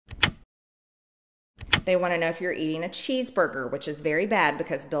They want to know if you're eating a cheeseburger, which is very bad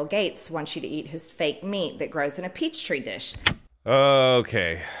because Bill Gates wants you to eat his fake meat that grows in a petri dish.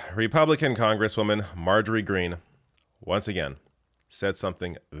 Okay, Republican Congresswoman Marjorie Greene, once again, said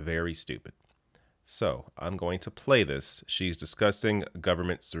something very stupid. So I'm going to play this. She's discussing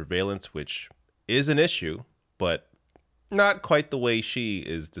government surveillance, which is an issue, but not quite the way she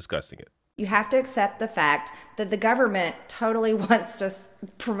is discussing it. You have to accept the fact that the government totally wants to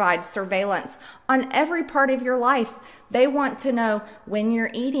provide surveillance on every part of your life. They want to know when you're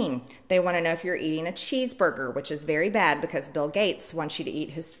eating. They want to know if you're eating a cheeseburger, which is very bad because Bill Gates wants you to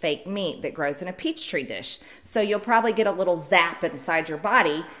eat his fake meat that grows in a petri dish. So you'll probably get a little zap inside your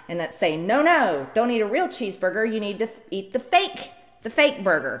body and that's saying, no, no, don't eat a real cheeseburger. You need to eat the fake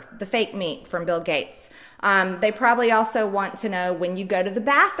burger, the fake meat from Bill Gates. They probably also want to know when you go to the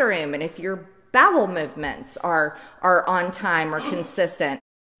bathroom and if your bowel movements are on time or consistent.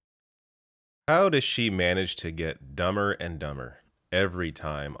 How does she manage to get dumber and dumber every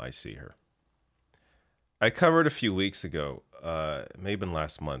time I see her? I covered a few weeks ago, maybe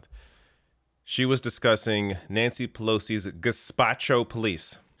last month. She was discussing Nancy Pelosi's gazpacho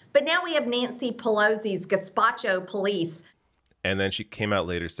police. But now we have Nancy Pelosi's gazpacho police. And then she came out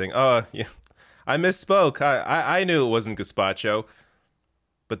later saying, oh, yeah, I misspoke. I knew it wasn't gazpacho.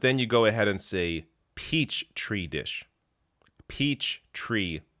 But then you go ahead and say peach tree dish. Peach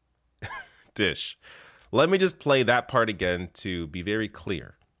tree dish. Let me just play that part again to be very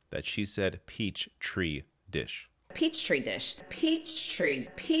clear that she said peach tree dish. Peach tree dish. Peach tree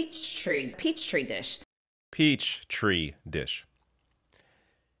dish. Peach tree dish.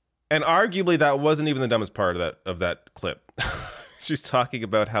 And arguably that wasn't even the dumbest part of that clip. She's talking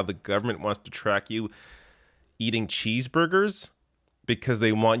about how the government wants to track you eating cheeseburgers because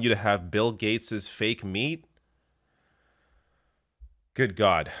they want you to have Bill Gates's fake meat. Good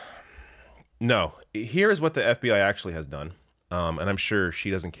God. No, here's what the FBI actually has done. And I'm sure she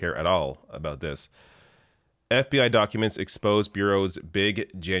doesn't care at all about this. FBI documents expose Bureau's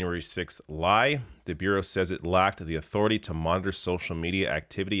big January 6th lie. The Bureau says it lacked the authority to monitor social media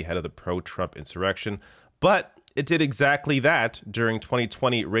activity ahead of the pro-Trump insurrection, but it did exactly that during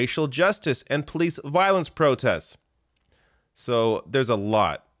 2020 racial justice and police violence protests. So there's a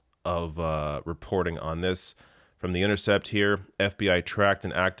lot of reporting on this. From The Intercept here, FBI tracked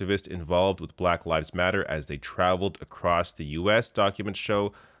an activist involved with Black Lives Matter as they traveled across the U.S. Documents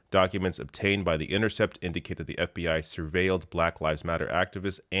show documents obtained by The Intercept indicate that the FBI surveilled Black Lives Matter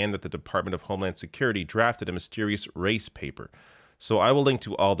activists and that the Department of Homeland Security drafted a mysterious race paper. So I will link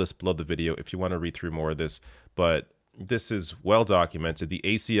to all this below the video if you want to read through more of this, but this is well documented. The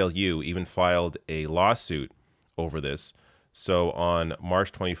ACLU even filed a lawsuit over this. So on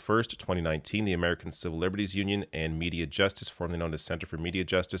March 21st, 2019, the American Civil Liberties Union and Media Justice, formerly known as Center for Media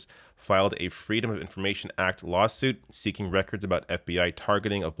Justice, filed a Freedom of Information Act lawsuit seeking records about FBI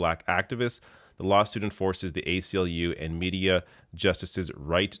targeting of black activists. The lawsuit enforces the ACLU and Media Justice's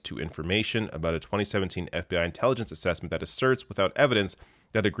right to information about a 2017 FBI intelligence assessment that asserts without evidence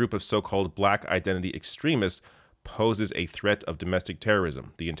that a group of so-called black identity extremists poses a threat of domestic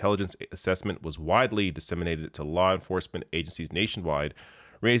terrorism. The intelligence assessment was widely disseminated to law enforcement agencies nationwide,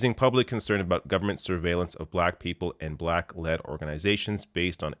 raising public concern about government surveillance of black people and black-led organizations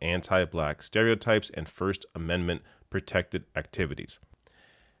based on anti-black stereotypes and First Amendment protected activities.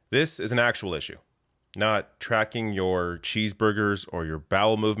 This is an actual issue, not tracking your cheeseburgers or your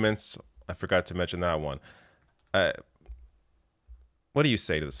bowel movements. I forgot to mention that one. What do you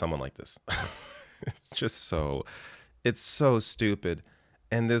say to someone like this? It's so stupid.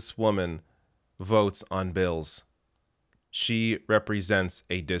 And this woman votes on bills. She represents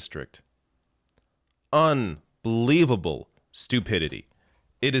a district. Unbelievable stupidity.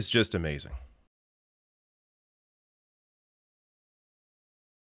 It is just amazing.